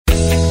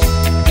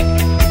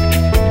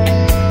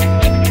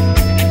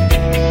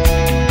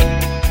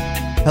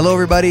Hello,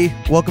 everybody.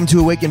 Welcome to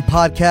Awaken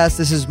Podcast.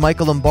 This is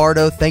Michael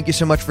Lombardo. Thank you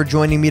so much for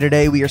joining me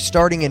today. We are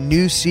starting a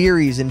new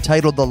series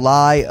entitled The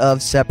Lie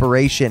of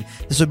Separation.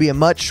 This will be a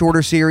much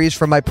shorter series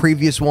from my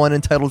previous one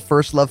entitled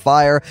First Love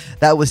Fire.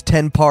 That was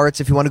 10 parts.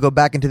 If you want to go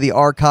back into the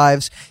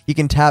archives, you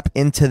can tap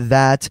into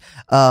that.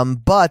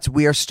 But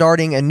we are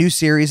starting a new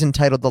series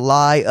entitled The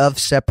Lie of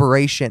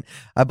Separation.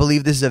 I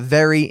believe this is a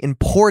very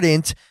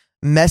important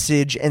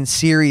message and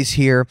series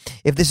here.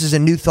 If this is a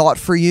new thought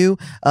for you,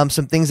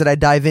 some things that I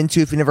dive into,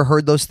 if you never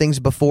heard those things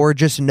before,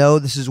 just know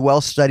this is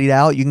well studied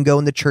out. You can go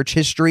into church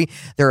history.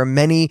 There are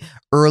many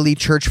early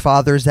church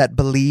fathers that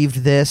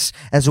believed this,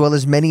 as well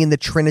as many in the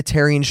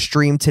Trinitarian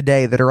stream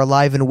today that are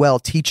alive and well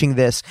teaching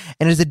this.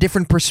 And it's a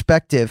different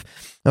perspective.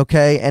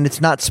 Okay, and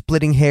it's not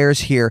splitting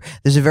hairs here.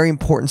 There's a very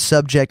important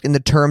subject in the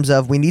terms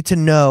of we need to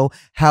know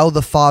how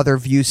the Father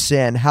views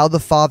sin, how the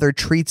Father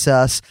treats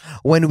us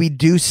when we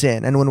do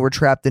sin and when we're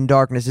trapped in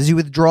darkness. Is he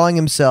withdrawing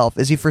himself?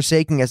 Is he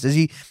forsaking us?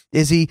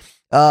 Is he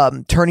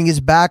turning his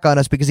back on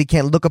us because he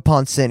can't look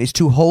upon sin? He's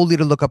too holy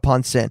to look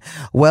upon sin.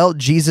 Well,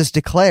 Jesus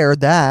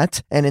declared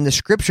that, and in the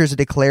scriptures it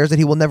declares that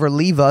he will never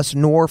leave us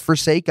nor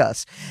forsake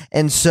us.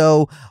 And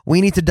so we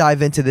need to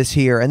dive into this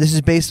here. And this is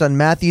based on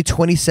Matthew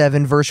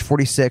 27, verse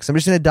 46. I'm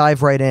just going to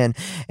dive right in.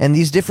 And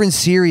these different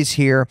series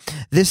here,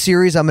 this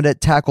series I'm going to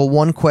tackle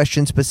one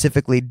question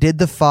specifically. Did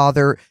the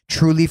Father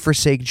truly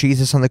forsake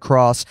Jesus on the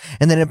cross?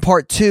 And then in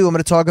part two, I'm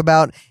going to talk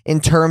about, in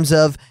terms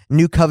of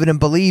New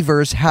Covenant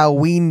believers, how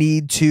we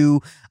need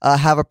to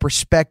have a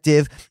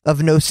perspective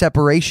of no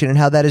separation and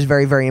how that is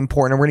very, very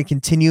important. And we're going to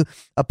continue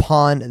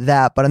upon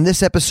that. But on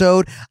this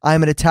episode,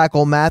 I'm going to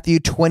tackle Matthew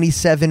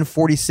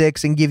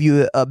 27:46 and give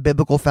you a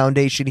biblical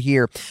foundation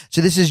here. So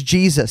this is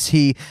Jesus.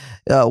 He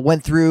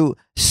went through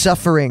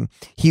suffering.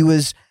 He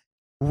was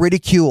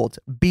ridiculed,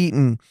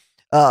 beaten,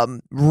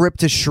 ripped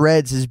to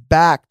shreds, his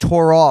back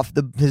tore off,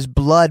 his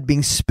blood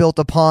being spilt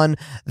upon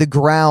the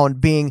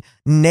ground, being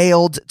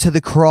nailed to the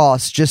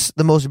cross, just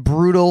the most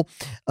brutal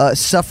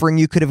suffering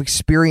you could have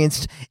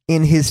experienced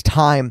in his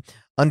time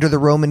under the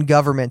Roman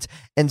government.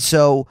 And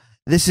so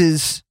this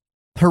is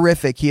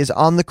horrific. He is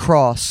on the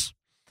cross,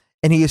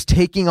 and he is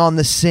taking on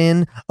the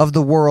sin of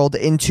the world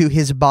into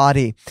his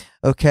body.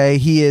 Okay,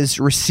 he is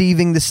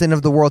receiving the sin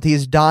of the world. He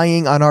is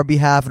dying on our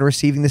behalf and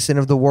receiving the sin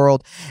of the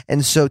world.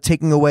 And so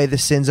taking away the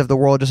sins of the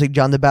world, just like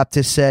John the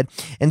Baptist said.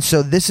 And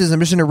so I'm just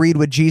going to read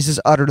what Jesus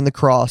uttered on the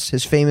cross,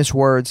 his famous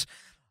words.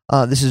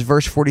 This is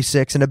verse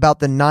 46. And about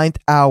the 9th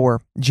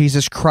hour,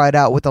 Jesus cried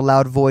out with a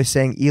loud voice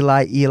saying,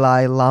 Eli,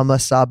 Eli, lama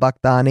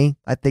sabachthani.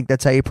 I think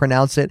that's how you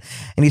pronounce it.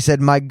 And he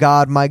said, my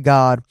God,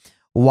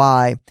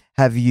 why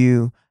have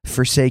you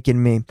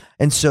forsaken me?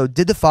 And so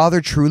did the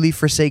Father truly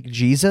forsake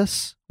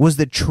Jesus? Was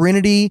the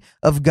Trinity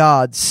of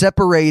God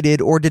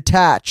separated or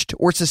detached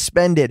or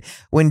suspended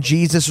when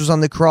Jesus was on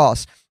the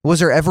cross?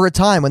 Was there ever a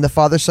time when the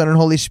Father, Son, and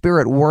Holy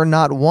Spirit were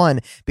not one?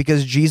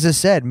 Because Jesus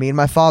said, me and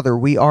my Father,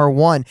 we are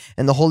one.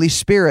 And the Holy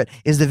Spirit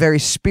is the very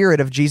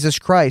Spirit of Jesus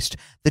Christ.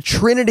 The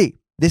Trinity.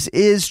 This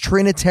is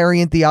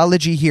Trinitarian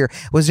theology here.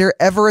 Was there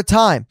ever a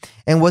time?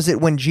 And was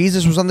it when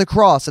Jesus was on the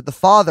cross that the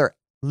Father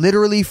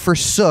literally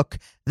forsook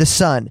the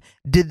Son?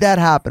 Did that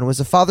happen? Was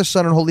the Father,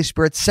 Son, and Holy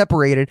Spirit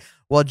separated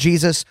while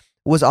Jesus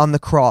was on the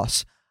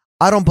cross?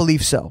 I don't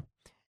believe so.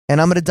 And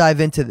I'm going to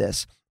dive into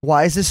this.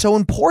 Why is this so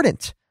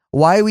important?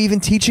 Why are we even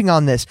teaching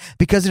on this?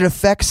 Because it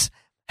affects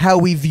how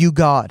we view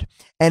God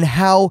and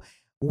how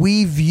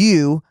we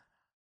view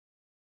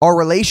our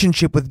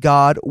relationship with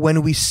God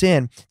when we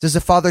sin. Does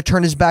the Father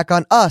turn his back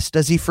on us?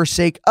 Does he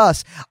forsake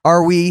us?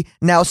 Are we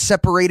now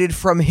separated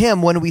from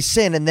him when we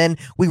sin and then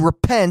we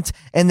repent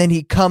and then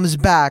he comes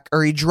back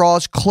or he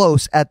draws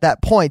close at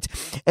that point?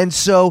 And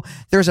so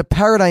there's a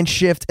paradigm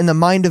shift in the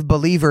mind of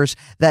believers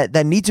that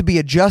need to be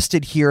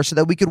adjusted here so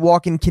that we could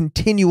walk in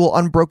continual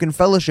unbroken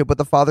fellowship with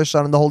the Father,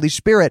 Son, and the Holy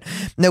Spirit.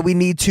 And that we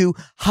need to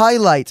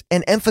highlight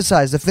and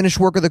emphasize the finished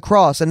work of the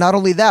cross. And not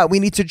only that, we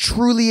need to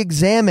truly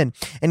examine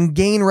and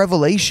gain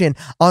revelation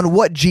on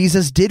what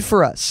Jesus did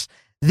for us.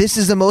 This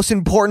is the most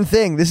important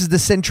thing. This is the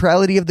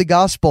centrality of the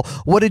gospel.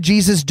 What did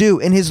Jesus do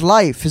in his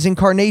life, his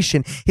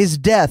incarnation, his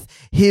death,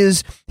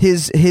 his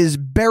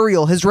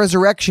burial, his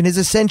resurrection, his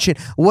ascension?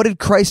 What did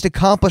Christ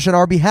accomplish on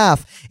our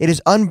behalf? It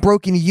is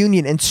unbroken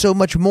union and so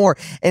much more.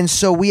 And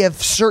so we have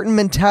certain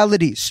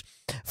mentalities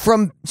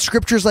from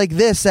scriptures like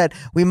this that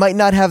we might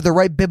not have the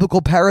right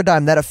biblical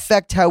paradigm that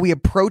affect how we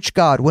approach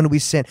God when we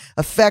sin,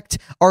 affect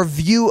our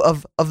view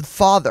of the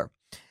Father.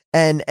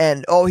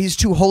 And oh, he's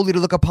too holy to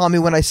look upon me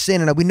when I sin.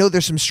 And we know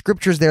there's some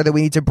scriptures there that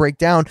we need to break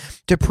down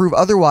to prove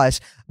otherwise.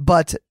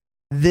 But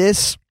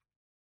this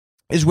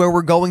is where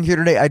we're going here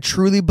today. I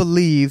truly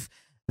believe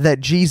that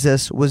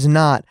Jesus was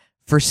not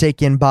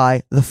forsaken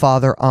by the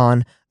Father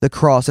on the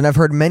cross. And I've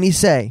heard many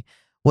say,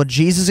 well,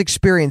 Jesus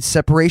experienced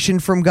separation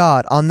from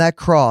God on that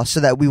cross so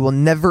that we will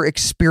never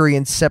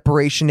experience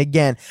separation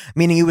again,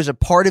 meaning it was a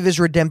part of his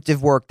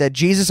redemptive work, that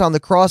Jesus on the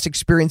cross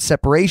experienced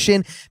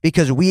separation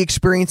because we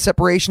experience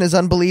separation as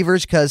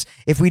unbelievers, because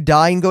if we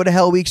die and go to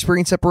hell, we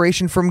experience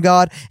separation from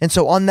God. And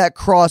so on that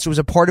cross, it was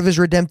a part of his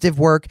redemptive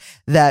work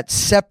that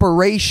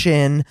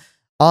separation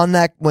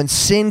when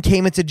sin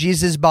came into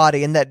Jesus'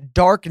 body and that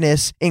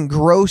darkness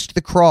engrossed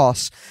the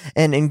cross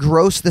and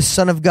engrossed the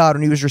Son of God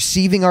when he was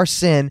receiving our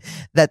sin,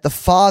 that the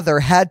Father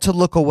had to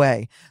look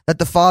away, that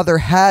the Father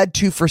had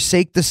to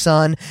forsake the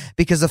Son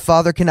because the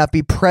Father cannot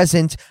be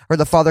present or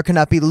the Father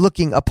cannot be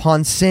looking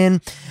upon sin.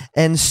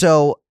 And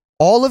so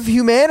all of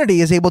humanity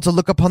is able to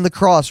look upon the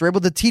cross. We're able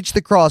to teach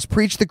the cross,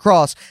 preach the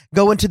cross,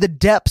 go into the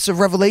depths of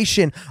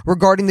revelation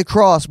regarding the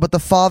cross, but the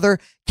Father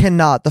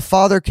cannot. The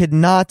Father could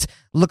not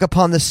look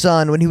upon the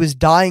Son when he was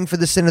dying for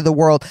the sin of the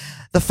world.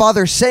 The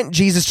Father sent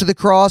Jesus to the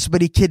cross,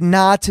 but he could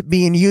not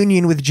be in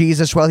union with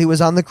Jesus while he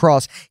was on the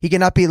cross. He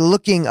cannot be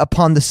looking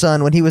upon the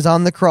Son when he was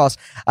on the cross.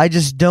 I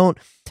just don't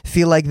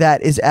feel like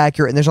that is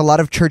accurate. And there's a lot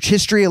of church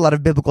history, a lot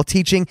of biblical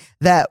teaching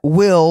that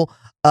will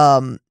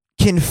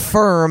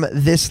confirm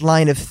this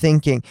line of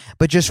thinking,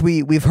 but just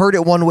we've heard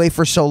it one way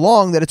for so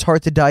long that it's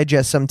hard to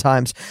digest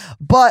sometimes.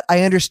 But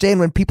I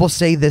understand when people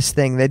say this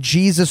thing, that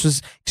Jesus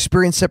was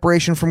experienced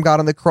separation from God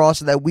on the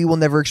cross and that we will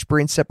never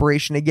experience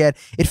separation again.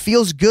 It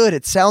feels good.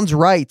 It sounds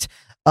right.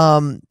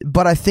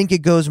 But I think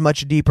it goes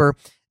much deeper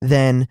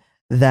than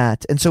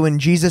that. And so when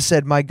Jesus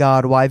said, "My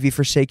God, why have you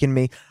forsaken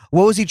me?"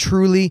 what was he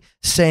truly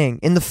saying?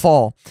 In the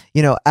fall,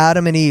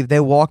 Adam and Eve, they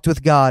walked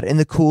with God in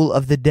the cool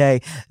of the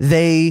day.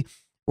 They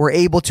were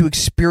able to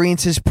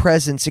experience his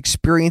presence,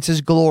 experience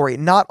his glory.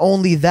 Not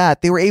only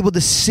that, they were able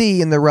to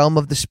see in the realm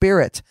of the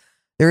Spirit.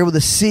 They were able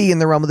to see in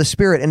the realm of the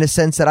Spirit in a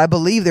sense that I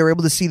believe they were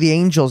able to see the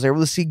angels. They were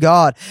able to see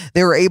God.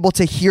 They were able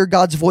to hear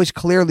God's voice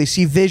clearly,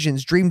 see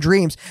visions, dream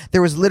dreams.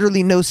 There was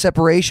literally no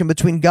separation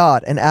between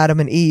God and Adam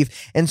and Eve.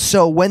 And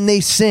so when they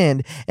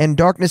sinned and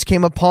darkness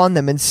came upon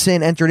them and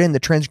sin entered in, the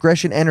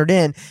transgression entered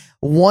in,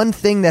 one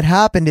thing that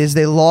happened is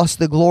they lost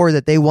the glory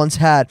that they once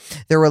had.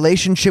 Their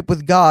relationship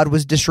with God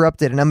was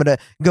disrupted, and I'm going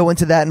to go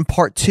into that in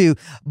part 2.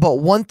 But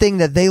one thing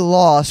that they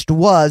lost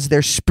was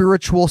their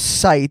spiritual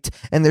sight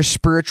and their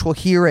spiritual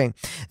hearing.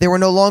 They were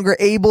no longer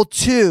able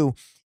to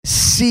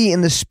see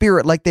in the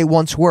Spirit like they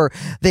once were.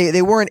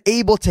 They weren't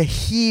able to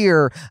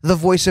hear the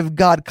voice of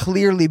God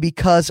clearly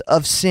because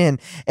of sin.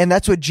 And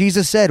that's what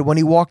Jesus said when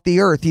he walked the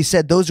earth. He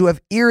said, "Those who have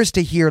ears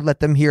to hear, let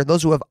them hear.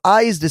 Those who have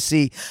eyes to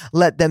see,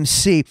 let them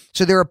see."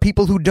 So there are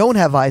people who don't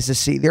have eyes to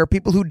see. There are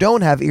people who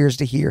don't have ears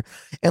to hear.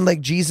 And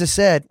like Jesus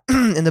said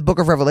in the book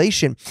of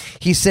Revelation,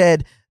 he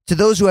said, "To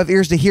those who have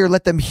ears to hear,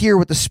 let them hear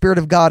what the Spirit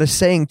of God is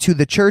saying to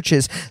the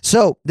churches."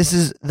 So this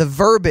is the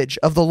verbiage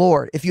of the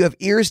Lord. If you have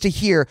ears to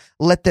hear,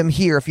 let them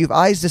hear. If you have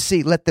eyes to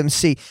see, let them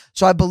see.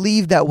 So I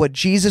believe that what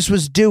Jesus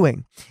was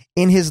doing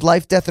in his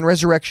life, death, and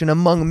resurrection,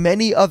 among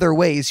many other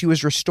ways, he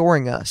was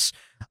restoring us.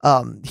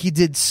 He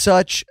did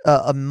such there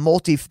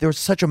was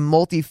such a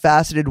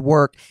multifaceted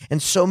work in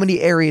so many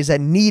areas that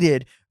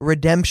needed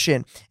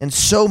redemption, and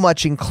so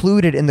much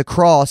included in the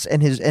cross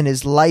and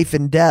his life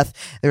and death.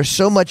 There's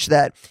so much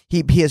that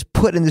he has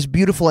put in this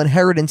beautiful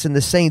inheritance in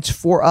the saints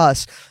for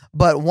us.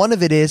 But one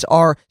of it is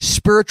our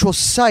spiritual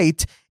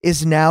sight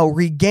is now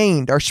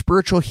regained. Our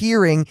spiritual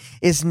hearing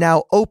is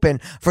now open.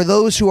 For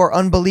those who are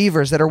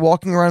unbelievers that are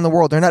walking around the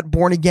world, they're not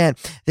born again.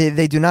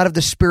 They do not have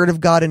the Spirit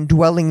of God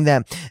indwelling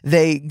them.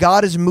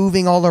 God is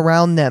moving all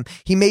around them.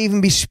 He may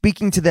even be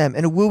speaking to them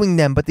and wooing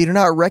them, but they do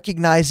not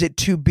recognize it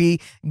to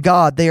be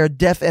God. They are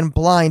deaf and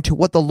blind to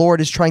what the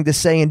Lord is trying to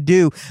say and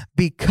do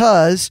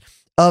because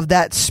of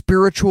that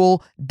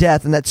spiritual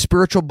death and that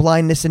spiritual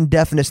blindness and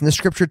deafness. And the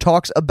scripture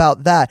talks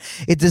about that.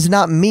 It does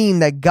not mean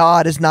that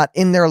God is not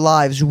in their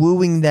lives,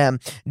 wooing them,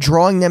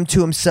 drawing them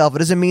to himself. It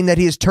doesn't mean that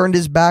he has turned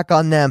his back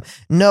on them.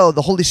 No,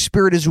 the Holy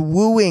Spirit is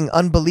wooing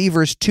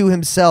unbelievers to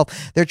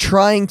himself. They're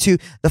trying to,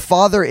 the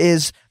Father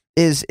is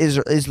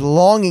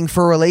longing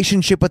for a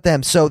relationship with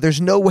them. So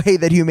there's no way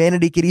that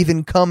humanity could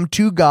even come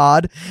to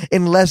God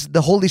unless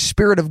the Holy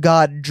Spirit of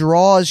God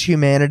draws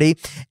humanity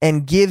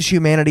and gives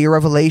humanity a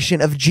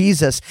revelation of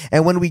Jesus.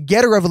 And when we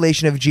get a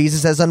revelation of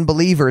Jesus as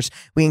unbelievers,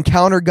 we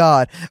encounter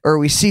God, or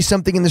we see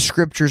something in the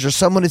scriptures, or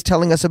someone is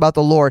telling us about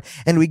the Lord,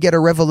 and we get a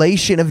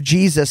revelation of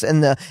Jesus,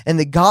 and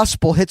the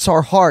gospel hits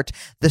our heart,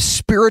 the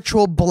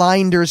spiritual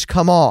blinders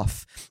come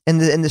off. And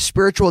the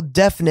spiritual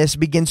deafness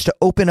begins to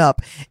open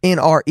up in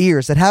our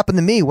ears. That happened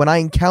to me when I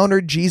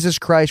encountered Jesus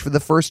Christ for the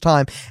first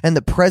time, and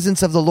the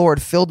presence of the Lord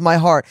filled my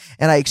heart,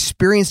 and I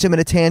experienced him in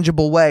a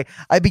tangible way.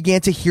 I began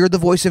to hear the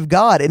voice of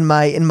God in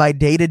my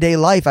day-to-day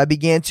life. I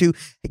began to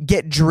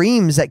get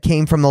dreams that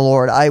came from the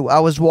Lord. I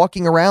was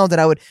walking around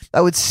and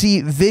I would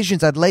see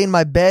visions. I'd lay in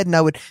my bed and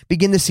I would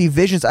begin to see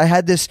visions. I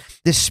had this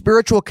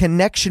spiritual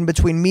connection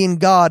between me and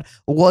God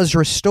was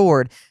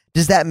restored.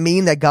 Does that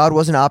mean that God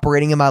wasn't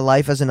operating in my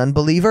life as an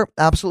unbeliever?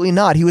 Absolutely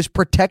not. He was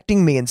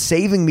protecting me and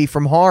saving me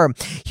from harm.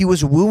 He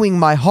was wooing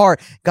my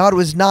heart. God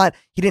was not,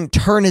 he didn't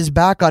turn his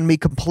back on me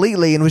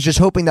completely and was just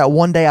hoping that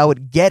one day I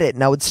would get it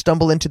and I would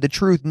stumble into the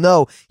truth.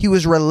 No, he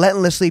was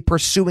relentlessly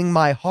pursuing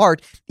my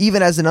heart,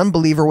 even as an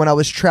unbeliever when I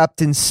was trapped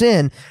in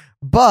sin.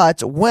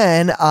 But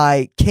when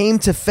I came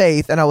to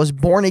faith and I was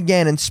born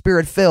again and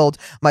Spirit filled,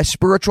 my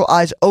spiritual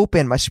eyes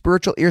open, my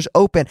spiritual ears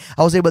open.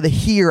 I was able to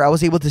hear, I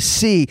was able to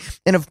see.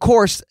 And of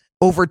course,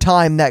 over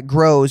time that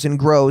grows and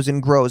grows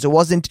and grows. It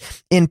wasn't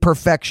in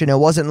perfection. It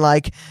wasn't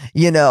like,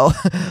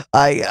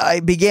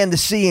 I began to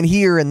see and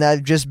hear and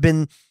I've just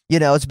been,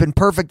 it's been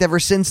perfect ever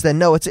since then.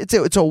 No,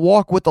 it's a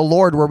walk with the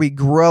Lord where we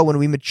grow and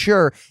we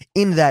mature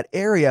in that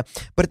area.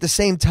 But at the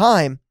same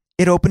time,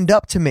 it opened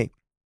up to me.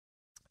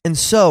 And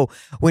so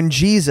when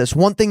Jesus,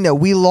 one thing that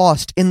we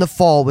lost in the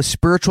fall was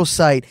spiritual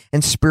sight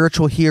and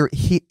spiritual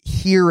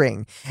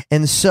hearing.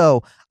 And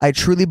so I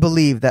truly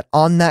believe that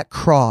on that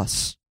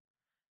cross,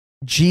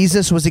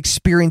 Jesus was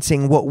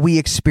experiencing what we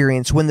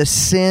experience when the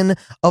sin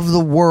of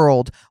the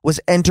world was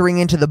entering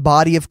into the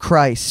body of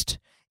Christ,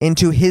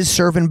 into his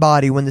servant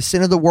body, when the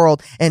sin of the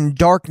world and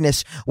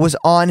darkness was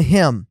on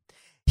him.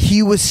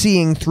 He was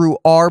seeing through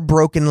our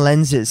broken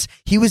lenses.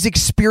 He was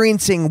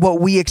experiencing what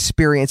we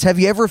experience. Have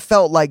you ever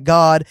felt like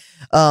God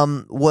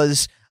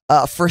was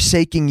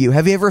forsaking you?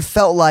 Have you ever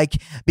felt like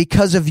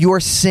because of your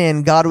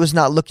sin, God was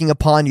not looking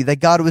upon you, that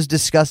God was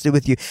disgusted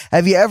with you?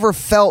 Have you ever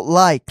felt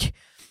like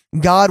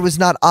God was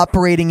not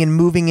operating and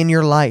moving in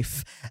your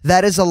life?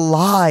 That is a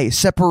lie.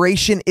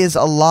 Separation is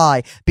a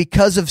lie.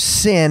 Because of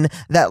sin,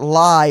 that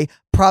lie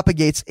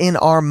propagates in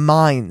our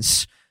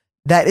minds.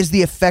 That is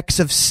the effects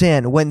of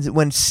sin.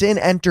 When sin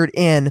entered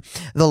in,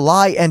 the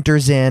lie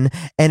enters in,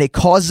 and it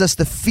causes us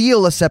to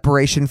feel a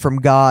separation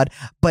from God,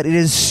 but it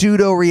is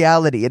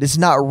pseudo-reality. It is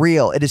not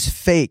real. It is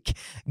fake.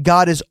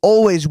 God is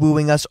always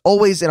wooing us,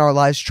 always in our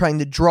lives, trying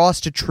to draw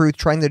us to truth,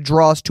 trying to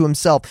draw us to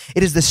himself.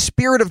 It is the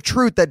Spirit of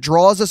truth that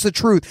draws us to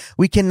truth.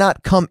 We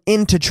cannot come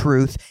into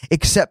truth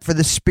except for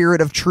the Spirit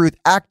of truth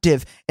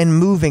active and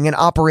moving and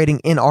operating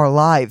in our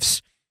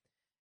lives.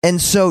 And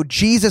so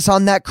Jesus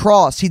on that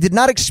cross, he did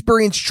not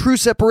experience true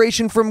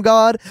separation from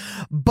God,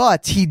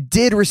 but he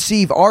did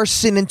receive our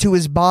sin into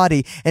his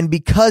body. And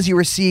because he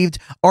received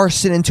our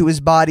sin into his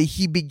body,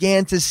 he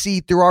began to see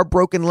through our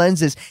broken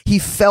lenses. He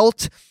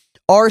felt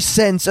our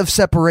sense of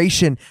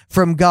separation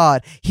from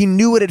God. He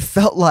knew what it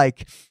felt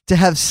like to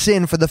have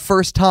sin for the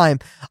first time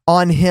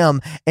on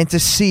him and to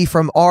see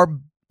from our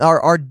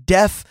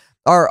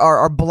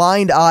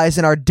blind eyes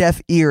and our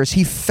deaf ears.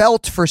 He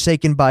felt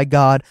forsaken by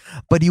God,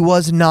 but he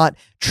was not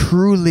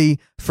truly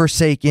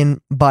forsaken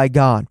by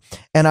God.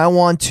 And I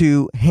want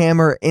to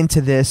hammer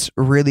into this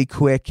really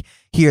quick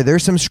here.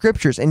 There's some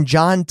scriptures in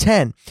John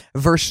 10,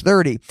 verse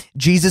 30.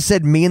 Jesus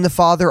said, "Me and the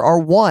Father are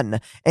one."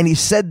 And he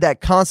said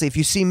that constantly. If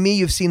you see me,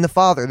 you've seen the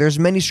Father. There's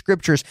many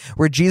scriptures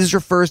where Jesus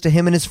refers to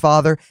him and his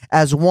Father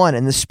as one,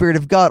 and the Spirit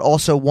of God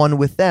also one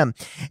with them.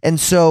 And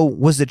so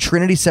was the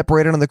Trinity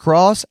separated on the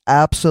cross?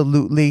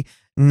 Absolutely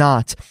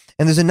not.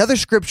 And there's another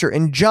scripture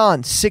in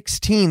John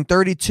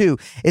 16:32.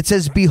 It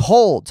says,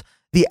 "Behold,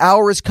 the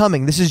hour is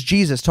coming." This is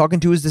Jesus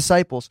talking to his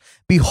disciples.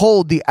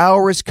 "Behold, the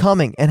hour is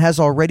coming and has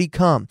already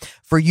come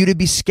for you to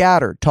be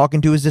scattered," talking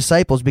to his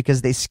disciples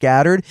because they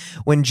scattered.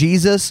 When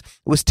Jesus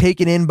was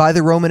taken in by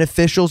the Roman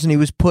officials and he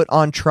was put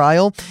on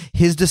trial,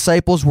 his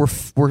disciples were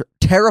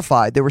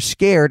terrified. They were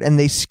scared and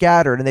they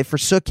scattered and they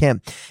forsook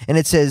him. And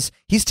it says,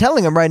 he's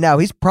telling them right now,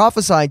 he's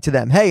prophesying to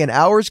them, hey, an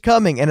hour is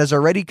coming and has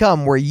already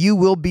come where you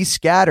will be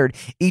scattered,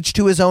 each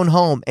to his own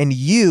home, and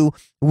you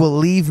will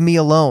leave me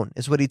alone,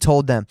 is what he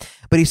told them.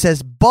 But he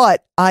says,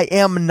 but I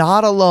am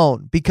not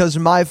alone because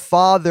my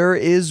Father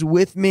is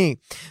with me.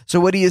 So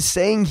what he is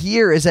saying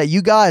here is that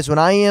you guys, when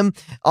I am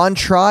on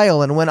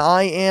trial and when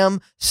I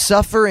am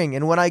suffering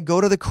and when I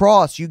go to the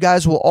cross, you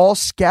guys will all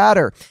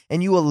scatter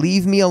and you will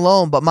leave me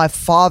alone, but my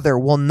Father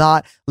will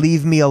not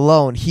leave me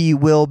alone. He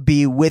will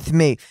be with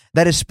me.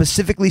 That is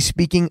specifically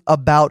speaking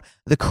about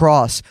the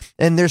cross.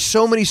 And there's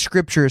so many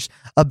scriptures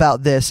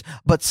about this,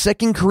 but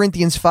 2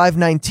 Corinthians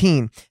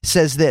 5:19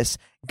 says this: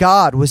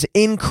 God was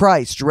in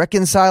Christ,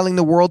 reconciling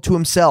the world to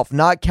himself,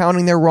 not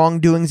counting their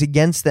wrongdoings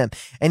against them,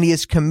 and he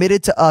has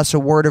committed to us a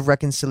word of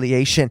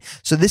reconciliation.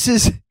 So this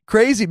is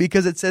crazy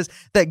because it says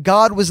that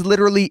God was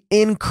literally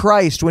in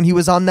Christ when he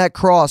was on that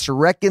cross,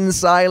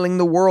 reconciling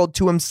the world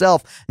to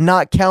himself,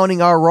 not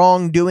counting our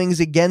wrongdoings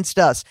against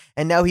us.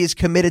 And now he has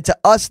committed to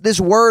us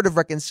this word of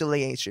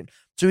reconciliation,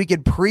 so he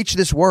could preach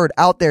this word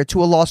out there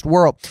to a lost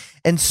world.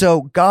 And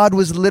so God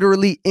was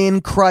literally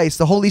in Christ.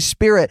 The Holy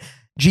Spirit,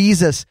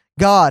 Jesus,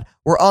 God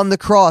were on the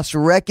cross,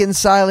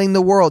 reconciling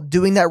the world,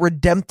 doing that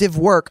redemptive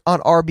work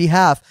on our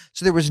behalf.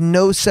 So there was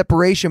no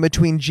separation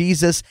between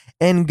Jesus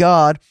and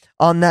God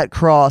on that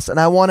cross. And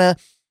I want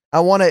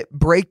to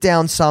break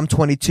down Psalm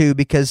 22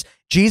 because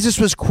Jesus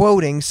was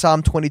quoting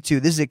Psalm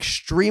 22. This is an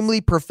extremely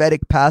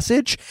prophetic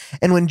passage.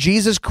 And when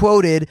Jesus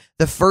quoted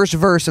the first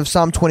verse of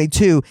Psalm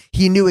 22,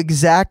 he knew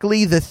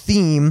exactly the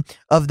theme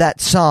of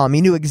that psalm. He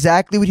knew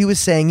exactly what he was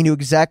saying. He knew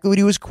exactly what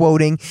he was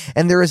quoting.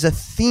 And there is a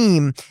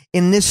theme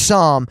in this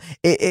psalm.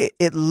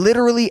 It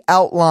literally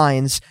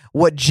outlines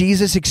what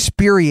Jesus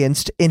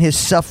experienced in his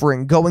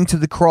suffering, going to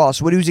the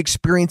cross, what he was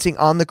experiencing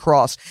on the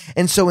cross.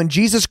 And so when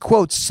Jesus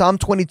quotes Psalm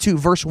 22,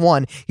 verse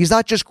 1, he's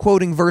not just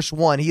quoting verse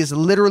 1. He is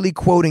literally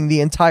quoting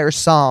the entire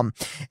psalm.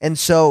 And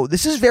so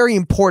this is very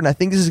important. I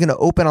think this is going to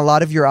open a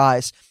lot of your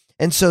eyes.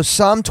 And so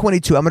Psalm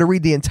 22, I'm going to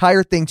read the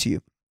entire thing to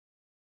you.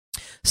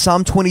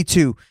 Psalm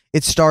 22,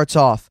 it starts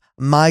off,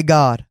 my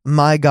God,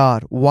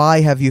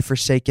 why have you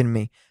forsaken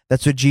me?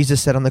 That's what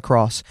Jesus said on the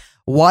cross.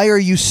 Why are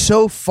you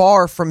so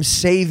far from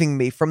saving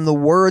me from the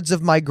words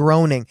of my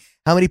groaning?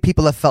 How many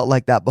people have felt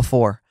like that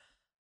before?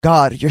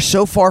 God, you're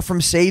so far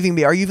from saving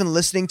me. Are you even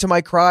listening to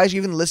my cries? Are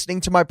you even listening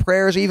to my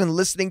prayers? Are you even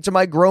listening to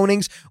my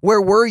groanings? Where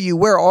were you?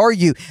 Where are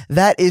you?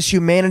 That is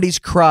humanity's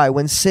cry.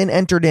 When sin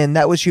entered in,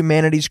 that was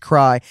humanity's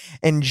cry.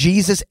 And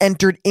Jesus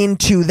entered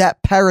into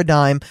that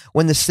paradigm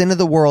when the sin of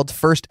the world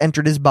first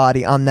entered his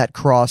body on that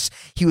cross.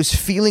 He was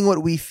feeling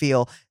what we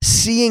feel,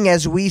 seeing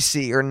as we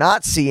see, or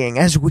not seeing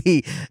as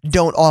we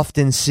don't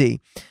often see.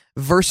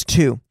 Verse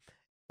 2.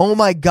 Oh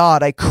my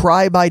God, I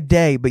cry by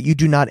day, but you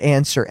do not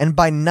answer, and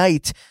by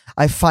night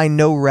I find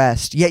no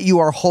rest. Yet you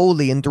are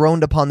holy,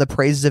 enthroned upon the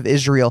praises of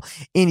Israel.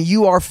 In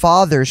you our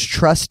fathers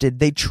trusted.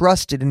 They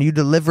trusted, and you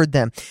delivered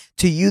them.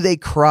 To you they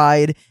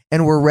cried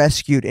and were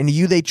rescued. In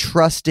you they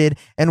trusted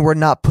and were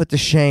not put to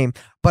shame.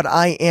 But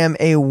I am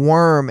a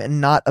worm and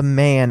not a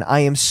man. I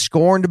am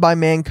scorned by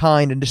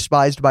mankind and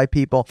despised by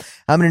people.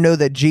 I'm going to know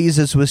that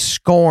Jesus was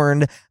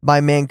scorned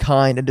by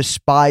mankind and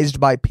despised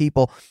by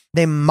people.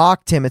 They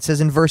mocked him. It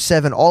says in verse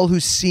 7, all who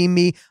see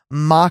me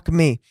mock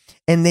me,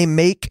 and they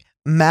make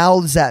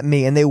mouths at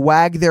me, and they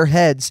wag their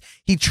heads.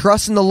 He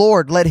trusts in the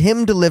Lord. Let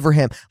him deliver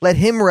him. Let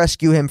him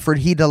rescue him, for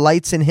he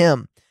delights in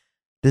him.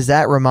 Does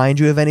that remind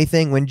you of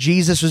anything? When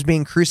Jesus was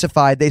being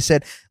crucified, they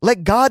said,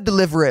 let God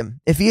deliver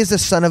him. If he is the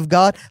Son of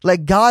God,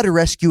 let God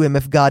rescue him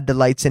if God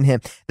delights in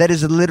him. That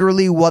is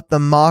literally what the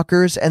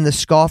mockers and the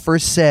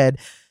scoffers said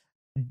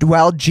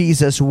while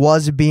Jesus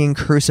was being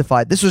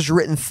crucified. This was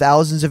written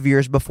thousands of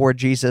years before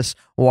Jesus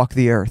walked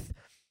the earth.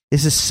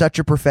 This is such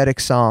a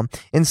prophetic psalm.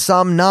 In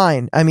Psalm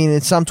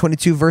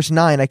 22, verse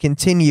 9, I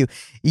continue.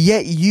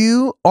 Yet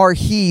you are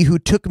he who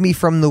took me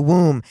from the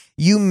womb.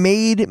 You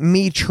made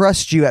me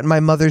trust you at my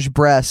mother's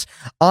breast.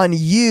 On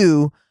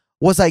you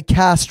was I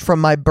cast from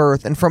my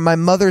birth, and from my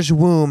mother's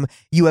womb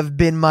you have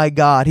been my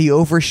God. He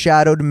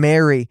overshadowed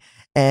Mary.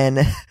 And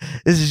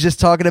this is just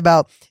talking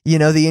about,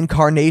 the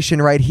incarnation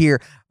right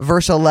here.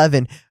 Verse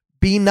 11.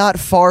 Be not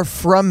far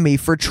from me,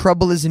 for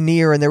trouble is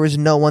near, and there was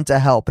no one to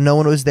help. No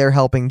one was there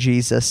helping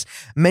Jesus.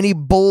 Many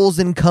bulls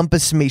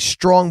encompass me.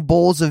 Strong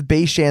bulls of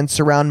Bashan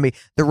surround me.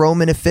 The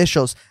Roman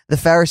officials, the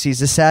Pharisees,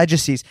 the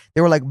Sadducees, they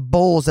were like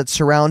bulls that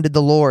surrounded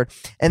the Lord.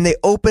 And they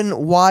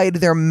open wide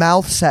their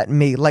mouths at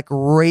me like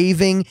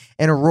raving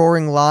and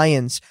roaring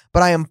lions.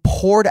 But I am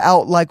poured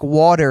out like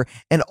water,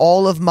 and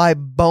all of my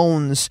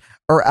bones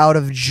are out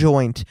of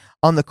joint.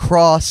 On the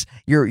cross,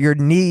 your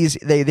knees,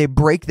 they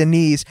break the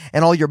knees,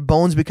 and all your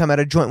bones become out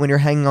of joint when you're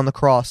hanging on the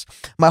cross.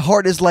 My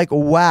heart is like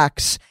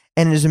wax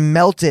and is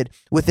melted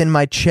within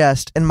my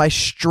chest, and my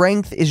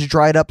strength is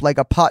dried up like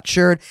a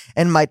potsherd,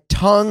 and my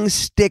tongue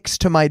sticks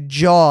to my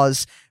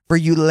jaws, for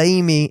you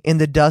lay me in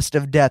the dust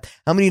of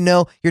death. How many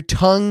know your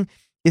tongue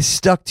is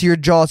stuck to your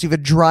jaws? You have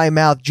a dry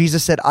mouth.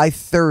 Jesus said, I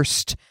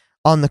thirst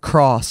on the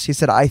cross. He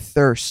said, I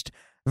thirst.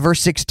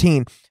 Verse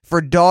 16, for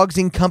dogs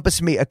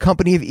encompass me, a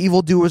company of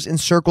evildoers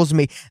encircles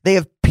me. They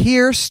have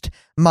pierced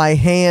my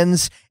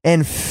hands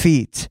and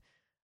feet.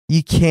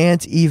 You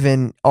can't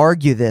even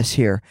argue this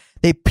here.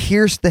 They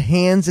pierced the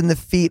hands and the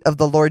feet of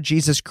the Lord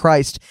Jesus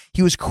Christ.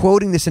 He was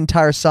quoting this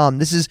entire psalm.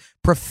 This is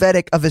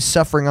prophetic of his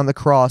suffering on the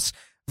cross.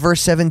 Verse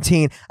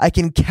 17, I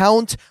can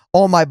count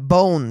all my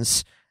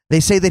bones. They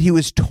say that he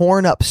was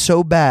torn up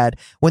so bad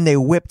when they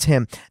whipped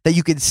him that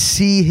you could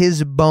see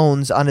his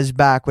bones on his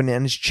back and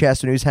his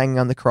chest when he was hanging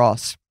on the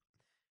cross.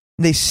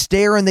 They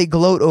stare and they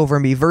gloat over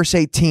me. Verse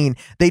 18,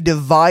 they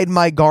divide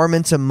my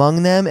garments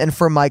among them, and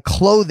for my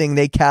clothing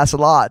they cast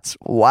lots.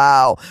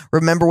 Wow.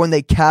 Remember when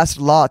they cast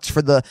lots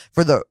for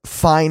the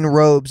fine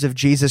robes of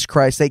Jesus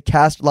Christ? They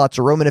cast lots.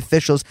 The Roman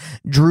officials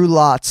drew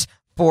lots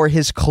for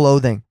his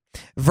clothing.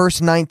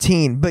 Verse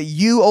 19, but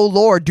you, O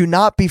Lord, do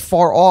not be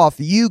far off.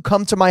 You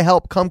come to my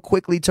help. Come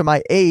quickly to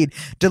my aid.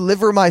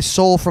 Deliver my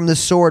soul from the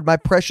sword, my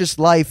precious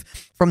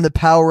life from the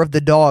power of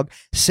the dog.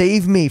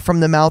 Save me from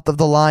the mouth of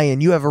the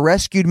lion. You have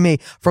rescued me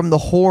from the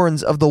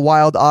horns of the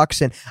wild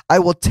oxen. I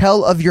will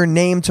tell of your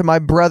name to my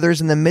brothers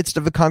in the midst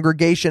of a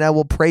congregation. I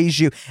will praise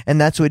you. And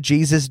that's what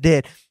Jesus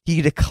did.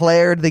 He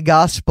declared the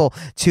gospel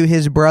to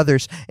his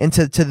brothers and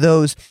to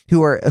those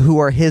who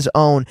are his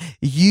own.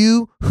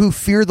 You who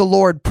fear the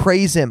Lord,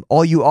 praise him,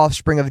 all you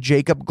offspring of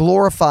Jacob.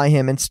 Glorify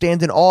him and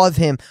stand in awe of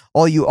him,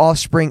 all you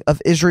offspring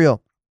of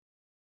Israel.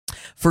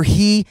 For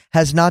he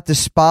has not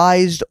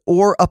despised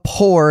or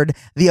abhorred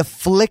the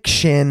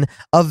affliction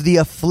of the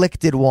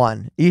afflicted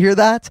one. You hear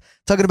that?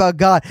 Talking about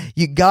God.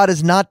 God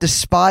has not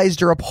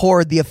despised or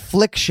abhorred the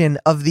affliction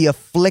of the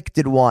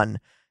afflicted one.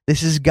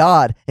 This is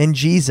God and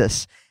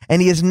Jesus.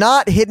 And he has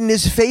not hidden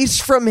his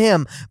face from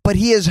him, but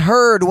he has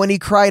heard when he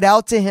cried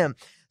out to him.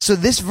 So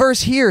this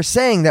verse here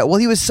saying that while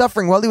he was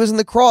suffering, while he was on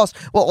the cross,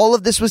 while all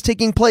of this was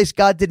taking place,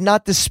 God did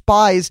not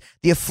despise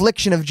the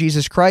affliction of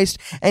Jesus Christ,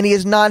 and he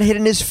has not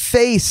hidden his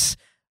face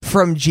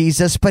from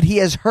Jesus, but he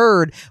has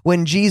heard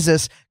when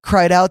Jesus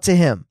cried out to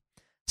him.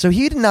 So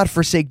he did not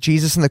forsake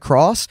Jesus on the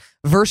cross.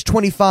 Verse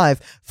 25,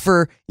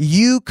 from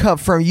you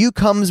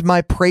comes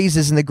my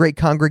praises in the great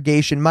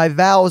congregation. My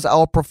vows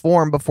I'll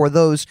perform before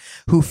those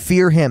who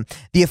fear him.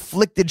 The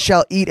afflicted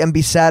shall eat and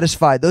be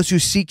satisfied. Those who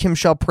seek him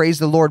shall praise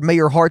the Lord. May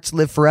your hearts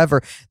live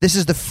forever. This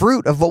is the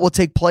fruit of what will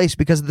take place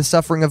because of the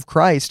suffering of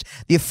Christ.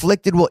 The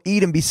afflicted will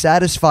eat and be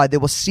satisfied. They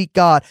will seek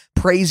God,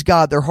 praise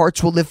God. Their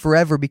hearts will live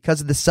forever because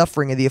of the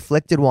suffering of the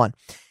afflicted one.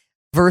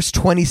 Verse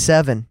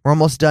 27, we're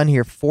almost done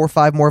here. 4 or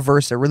 5 more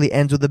verses. It really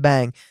ends with a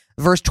bang.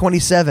 Verse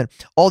 27,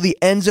 all the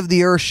ends of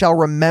the earth shall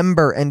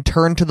remember and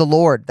turn to the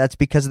Lord. That's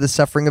because of the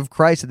suffering of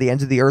Christ. At the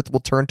ends of the earth will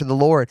turn to the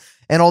Lord.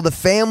 And all the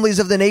families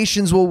of the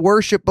nations will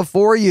worship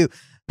before you.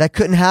 That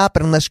couldn't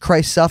happen unless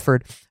Christ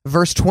suffered.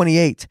 Verse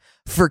 28,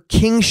 for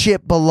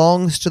kingship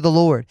belongs to the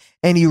Lord,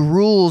 and he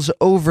rules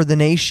over the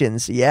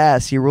nations.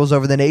 Yes, he rules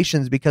over the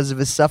nations because of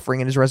his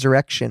suffering and his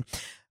resurrection.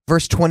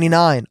 Verse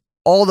 29,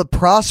 all the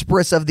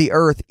prosperous of the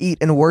earth eat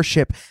and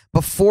worship.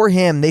 Before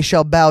him they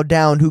shall bow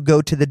down who go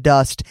to the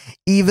dust,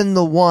 even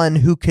the one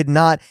who could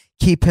not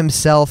keep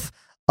himself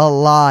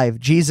alive.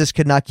 Jesus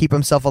could not keep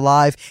himself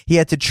alive. He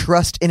had to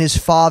trust in his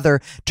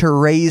Father to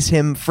raise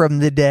him from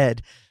the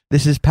dead.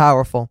 This is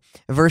powerful.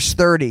 Verse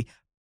 30,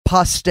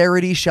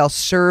 posterity shall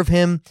serve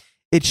him.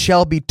 It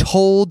shall be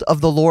told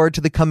of the Lord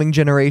to the coming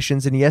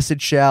generations. And yes,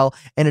 it shall,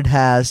 and it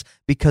has,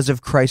 because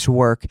of Christ's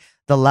work.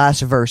 The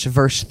last verse,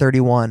 verse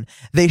 31.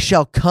 They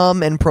shall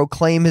come and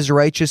proclaim his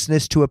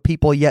righteousness to a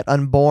people yet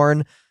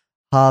unborn.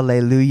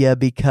 Hallelujah,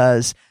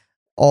 because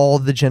all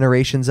the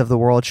generations of the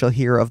world shall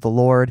hear of the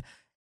Lord.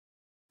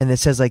 And it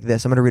says like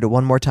this. I'm going to read it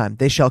one more time.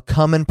 They shall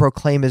come and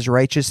proclaim his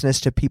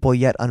righteousness to people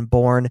yet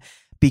unborn,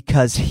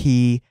 because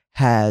he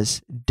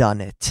has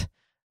done it.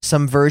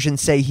 Some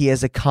versions say he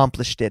has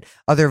accomplished it.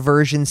 Other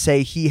versions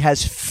say he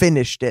has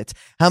finished it.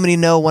 How many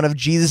know one of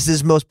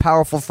Jesus's most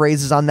powerful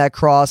phrases on that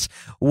cross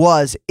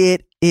was,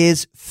 it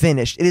is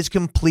finished. It is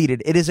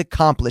completed. It is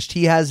accomplished.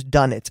 He has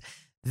done it.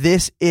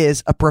 This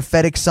is a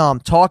prophetic psalm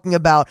talking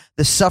about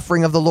the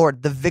suffering of the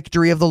Lord, the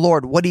victory of the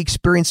Lord, what he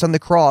experienced on the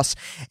cross.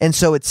 And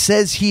so it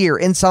says here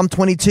in Psalm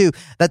 22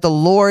 that the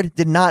Lord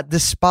did not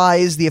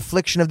despise the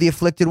affliction of the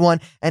afflicted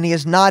one, and he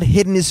has not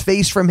hidden his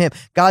face from him.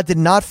 God did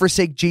not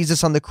forsake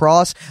Jesus on the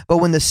cross, but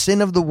when the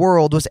sin of the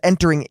world was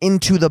entering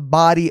into the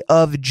body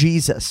of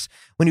Jesus,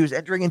 when he was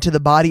entering into the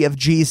body of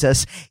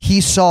Jesus, he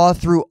saw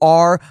through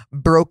our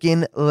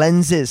broken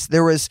lenses.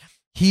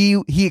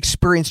 He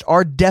experienced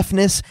our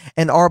deafness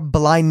and our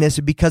blindness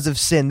because of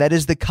sin. That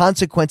is the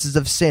consequences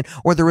of sin,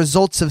 or the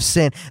results of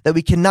sin, that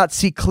we cannot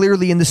see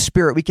clearly in the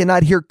spirit. We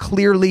cannot hear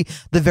clearly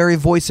the very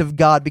voice of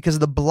God because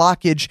of the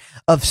blockage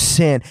of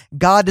sin.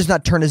 God does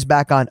not turn his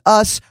back on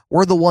us.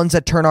 We're the ones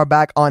that turn our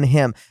back on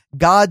him.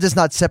 God does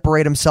not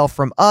separate himself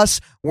from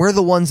us. We're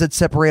the ones that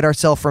separate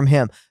ourselves from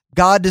him.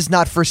 God does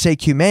not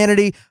forsake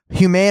humanity.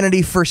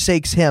 Humanity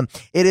forsakes him.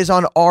 It is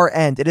on our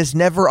end. It is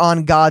never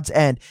on God's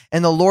end.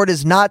 And the Lord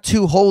is not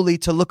too holy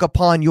to look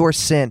upon your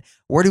sin.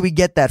 Where do we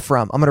get that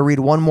from? I'm going to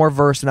read one more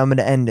verse and I'm going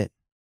to end it.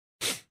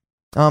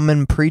 I'm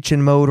in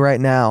preaching mode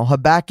right now.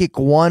 Habakkuk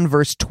 1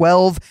 verse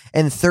 12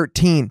 and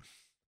 13.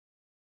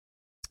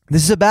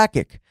 This is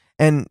Habakkuk,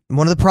 and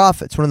one of the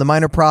prophets, one of the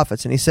minor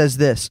prophets. And he says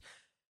this,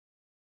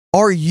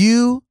 are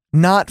you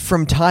not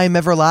from time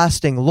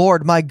everlasting,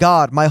 Lord, my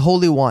God, my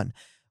Holy One?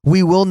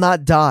 We will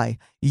not die.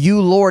 You,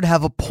 Lord,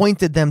 have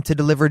appointed them to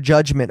deliver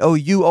judgment. Oh,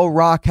 you, O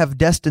rock, have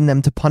destined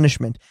them to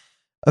punishment.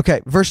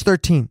 Okay, verse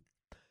 13.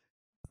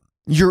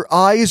 Your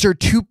eyes are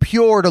too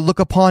pure to look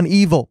upon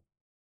evil.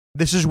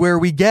 This is where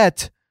we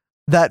get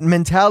that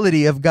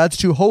mentality of God's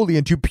too holy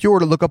and too pure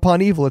to look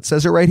upon evil. It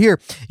says it right here.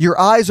 Your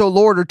eyes, O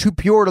Lord, are too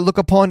pure to look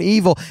upon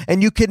evil,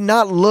 and you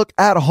cannot look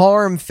at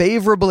harm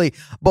favorably.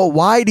 But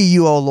why do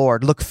you, O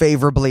Lord, look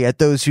favorably at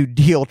those who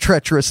deal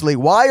treacherously?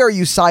 Why are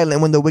you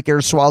silent when the wicked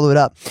are swallowed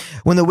up?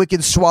 When the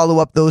wicked swallow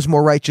up those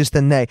more righteous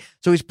than they?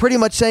 So he's pretty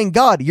much saying,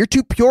 God, you're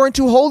too pure and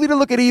too holy to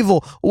look at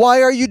evil.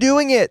 Why are you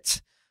doing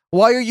it?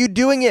 Why are you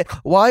doing it?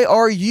 Why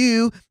are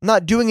you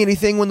not doing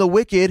anything when the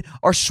wicked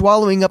are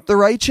swallowing up the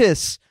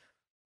righteous?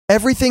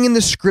 Everything in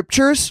the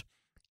scriptures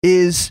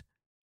is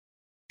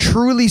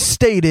truly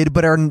stated,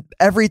 but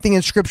everything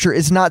in scripture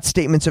is not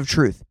statements of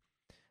truth.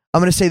 I'm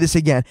going to say this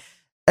again.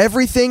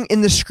 Everything in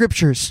the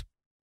scriptures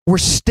were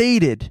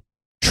stated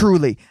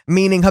truly,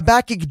 meaning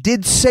Habakkuk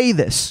did say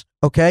this,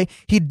 okay?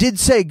 He did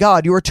say,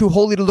 God, you are too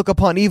holy to look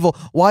upon evil.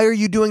 Why are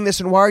you doing this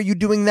and why are you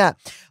doing that?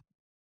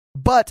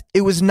 But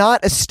it was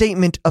not a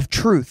statement of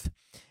truth.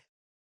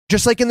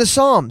 Just like in the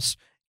Psalms,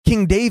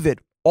 King David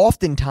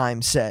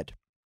oftentimes said,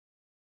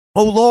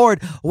 oh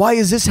Lord, why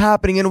is this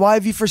happening? And why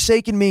have you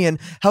forsaken me? And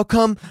how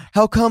come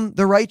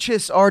the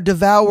righteous are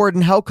devoured?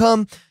 And how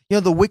come,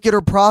 the wicked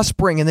are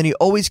prospering? And then he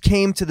always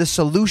came to the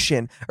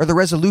solution or the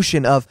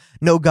resolution of,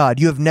 no, God,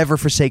 you have never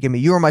forsaken me.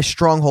 You are my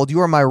stronghold. You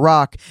are my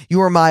rock.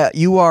 You are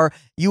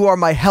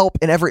my help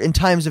in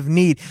times of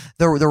need.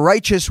 The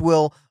righteous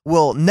will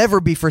never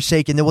be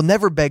forsaken. They will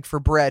never beg for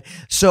bread.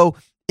 So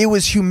It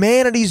was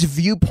humanity's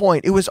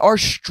viewpoint. It was our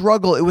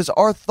struggle. It was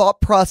our thought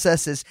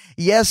processes.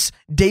 Yes,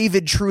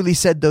 David truly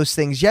said those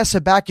things. Yes,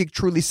 Habakkuk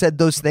truly said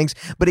those things,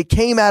 but it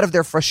came out of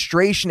their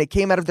frustration. It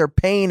came out of their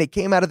pain. It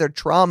came out of their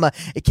trauma.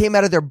 It came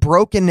out of their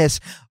brokenness,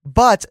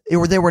 but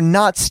they were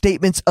not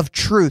statements of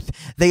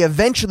truth. They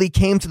eventually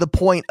came to the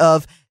point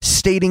of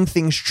stating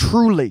things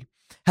truly,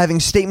 having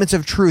statements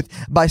of truth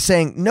by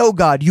saying, no,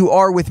 God, you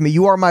are with me.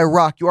 You are my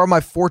rock. You are my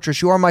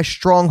fortress. You are my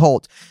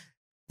stronghold.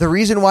 The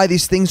reason why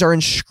these things are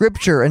in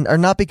scripture and are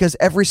not because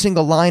every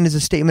single line is a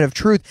statement of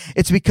truth.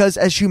 It's because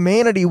as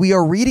humanity, we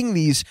are reading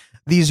these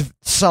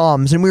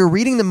Psalms and we were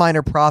reading the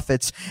minor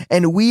prophets,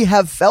 and we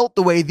have felt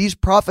the way these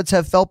prophets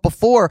have felt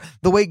before,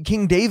 the way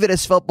King David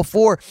has felt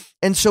before.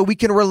 And so we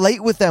can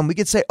relate with them. We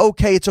can say,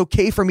 okay, it's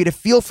okay for me to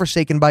feel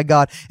forsaken by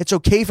God. It's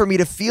okay for me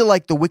to feel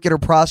like the wicked are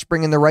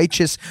prospering and the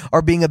righteous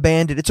are being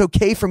abandoned. It's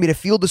okay for me to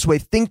feel this way,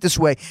 think this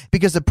way,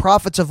 because the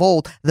prophets of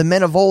old, the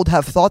men of old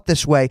have thought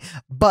this way.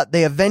 But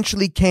they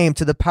eventually came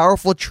to the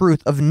powerful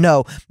truth of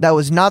no, that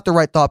was not the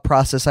right thought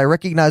process. I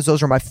recognize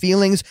those are my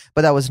feelings,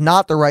 but that was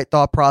not the right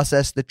thought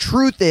process. The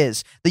truth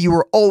is that you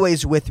are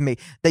always with me,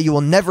 that you will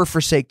never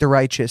forsake the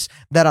righteous,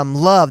 that I'm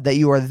loved, that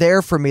you are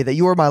there for me, that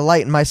you are my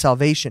light and my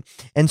salvation.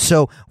 And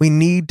so we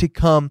need to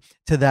come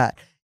to that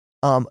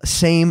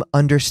same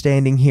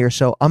understanding here.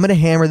 So I'm going to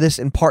hammer this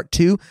in part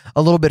 2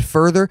 a little bit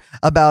further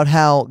about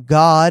how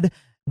God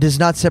does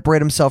not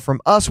separate himself from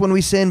us when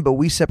we sin, but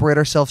we separate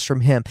ourselves from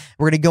him.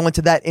 We're going to go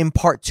into that in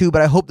part 2,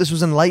 but I hope this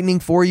was enlightening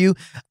for you.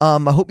 I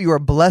hope you are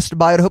blessed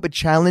by it. I hope it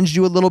challenged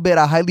you a little bit.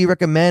 I highly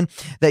recommend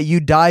that you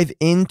dive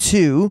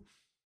into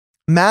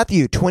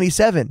Matthew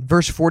 27,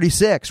 verse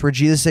 46, where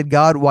Jesus said,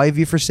 God, why have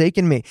you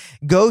forsaken me?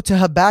 Go to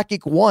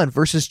Habakkuk 1,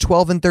 verses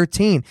 12 and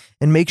 13,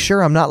 and make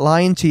sure I'm not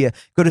lying to you.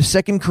 Go to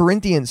 2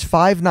 Corinthians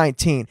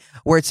 5:19,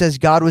 where it says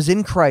God was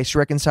in Christ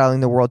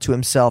reconciling the world to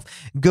himself.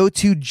 Go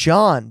to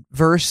John,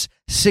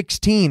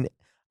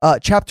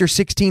 chapter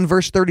 16,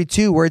 verse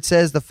 32, where it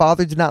says the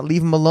Father did not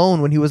leave him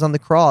alone when he was on the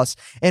cross.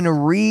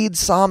 And read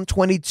Psalm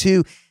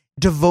 22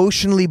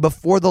 devotionally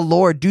before the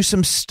Lord. Do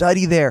some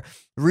study there.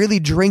 Really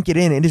drink it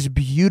in. It is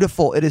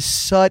beautiful. It is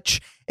such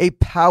a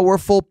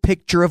powerful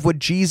picture of what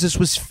Jesus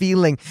was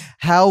feeling,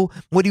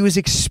 what he was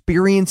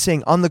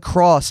experiencing on the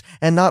cross.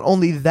 And not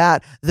only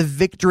that, the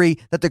victory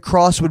that the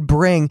cross would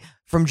bring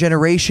from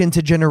generation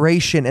to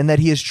generation, and that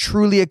he has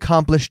truly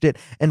accomplished it,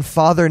 and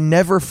Father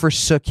never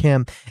forsook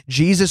him.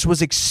 Jesus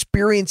was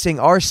experiencing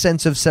our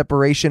sense of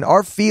separation,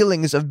 our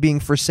feelings of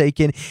being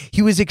forsaken.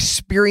 He was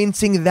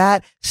experiencing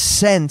that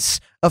sense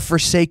of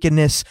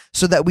forsakenness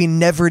so that we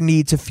never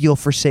need to feel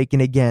forsaken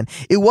again.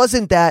 It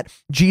wasn't that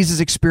Jesus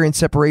experienced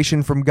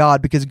separation from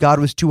God because God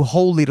was too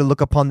holy to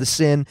look upon the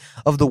sin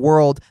of the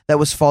world that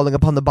was falling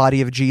upon the body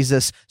of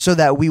Jesus so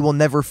that we will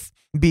never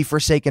be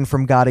forsaken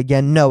from God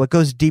again. No, it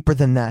goes deeper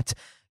than that.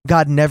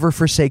 God never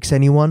forsakes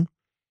anyone.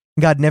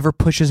 God never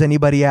pushes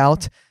anybody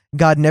out.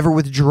 God never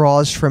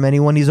withdraws from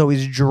anyone. He's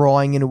always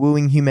drawing and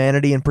wooing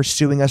humanity and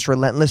pursuing us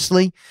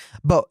relentlessly.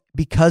 But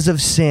because of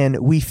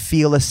sin, we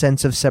feel a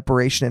sense of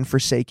separation and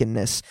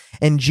forsakenness.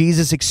 And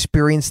Jesus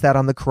experienced that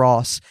on the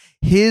cross.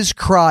 His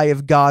cry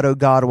of God, oh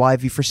God, why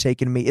have you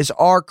forsaken me, is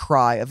our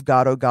cry of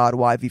God, oh God,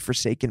 why have you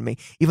forsaken me?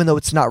 Even though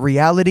it's not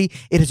reality,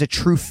 it is a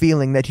true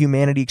feeling that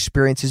humanity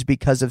experiences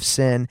because of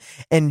sin.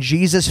 And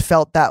Jesus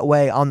felt that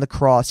way on the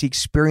cross. He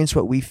experienced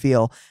what we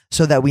feel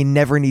so that we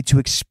never need to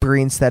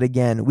experience that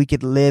again. We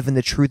could live in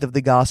the truth of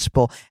the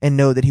gospel and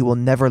know that he will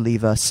never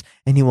leave us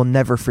and he will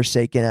never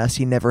forsake us.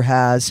 He never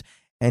has,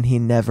 and he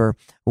never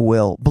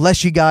will.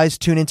 Bless you guys.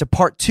 Tune into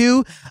part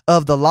 2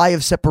 of the Lie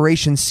of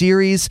Separation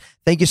series.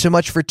 Thank you so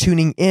much for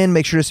tuning in.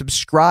 Make sure to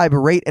subscribe,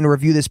 rate, and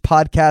review this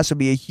podcast. It'll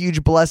be a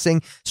huge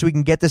blessing so we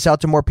can get this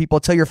out to more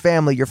people. Tell your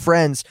family, your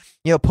friends,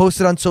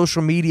 post it on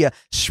social media,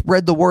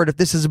 spread the word. If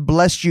this has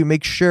blessed you,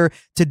 make sure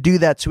to do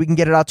that so we can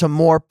get it out to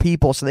more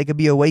people so they can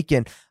be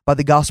awakened by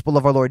the gospel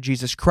of our Lord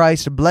Jesus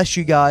Christ. Bless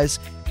you guys,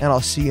 and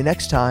I'll see you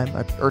next time,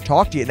 or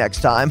talk to you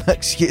next time,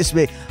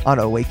 on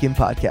Awaken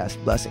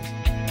Podcast. Blessings.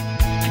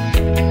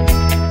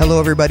 Hello,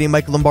 everybody.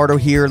 Michael Lombardo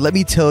here. Let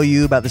me tell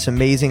you about this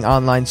amazing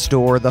online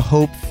store, The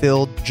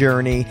Hope-Filled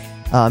Journey.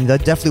 I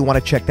definitely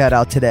want to check that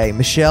out today.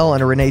 Michelle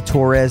and Renee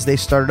Torres, they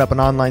started up an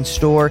online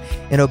store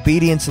in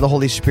obedience to the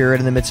Holy Spirit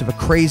in the midst of a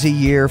crazy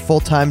year,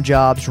 full-time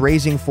jobs,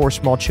 raising 4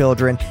 small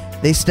children.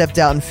 They stepped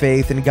out in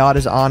faith, and God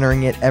is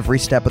honoring it every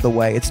step of the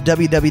way. It's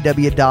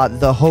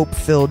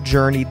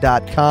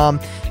www.thehopefilledjourney.com.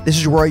 This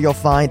is where you'll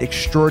find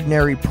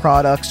extraordinary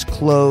products,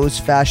 clothes,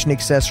 fashion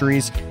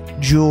accessories,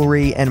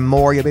 jewelry, and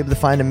more. You'll be able to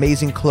find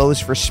amazing clothes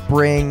for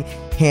spring,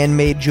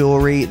 handmade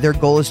jewelry. Their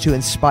goal is to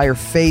inspire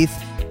faith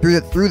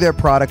through their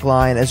product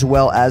line, as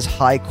well as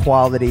high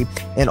quality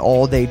in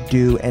all they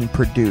do and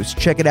produce.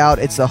 Check it out.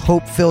 It's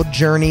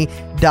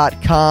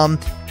thehopefilledjourney.com.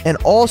 And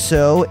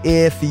also,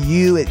 if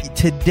you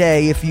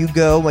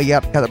go, you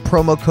got the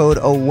promo code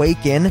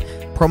AWAKEN.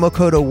 Promo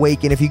code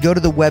AWAKEN. If you go to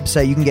the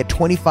website, you can get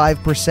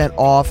 25%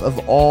 off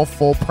of all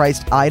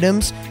full-priced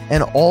items,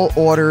 and all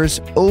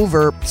orders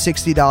over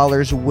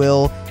 $60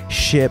 will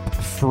ship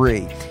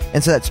free.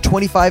 And so that's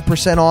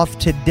 25% off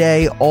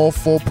today, all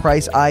full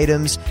price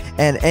items,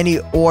 and any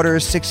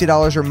orders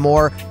 $60 or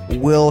more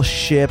will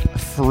ship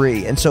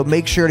free. And so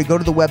make sure to go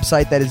to the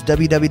website, that is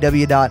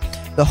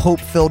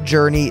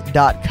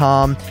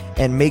www.thehopefilledjourney.com,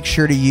 and make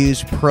sure to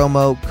use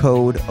promo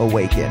code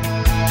AWAKEN.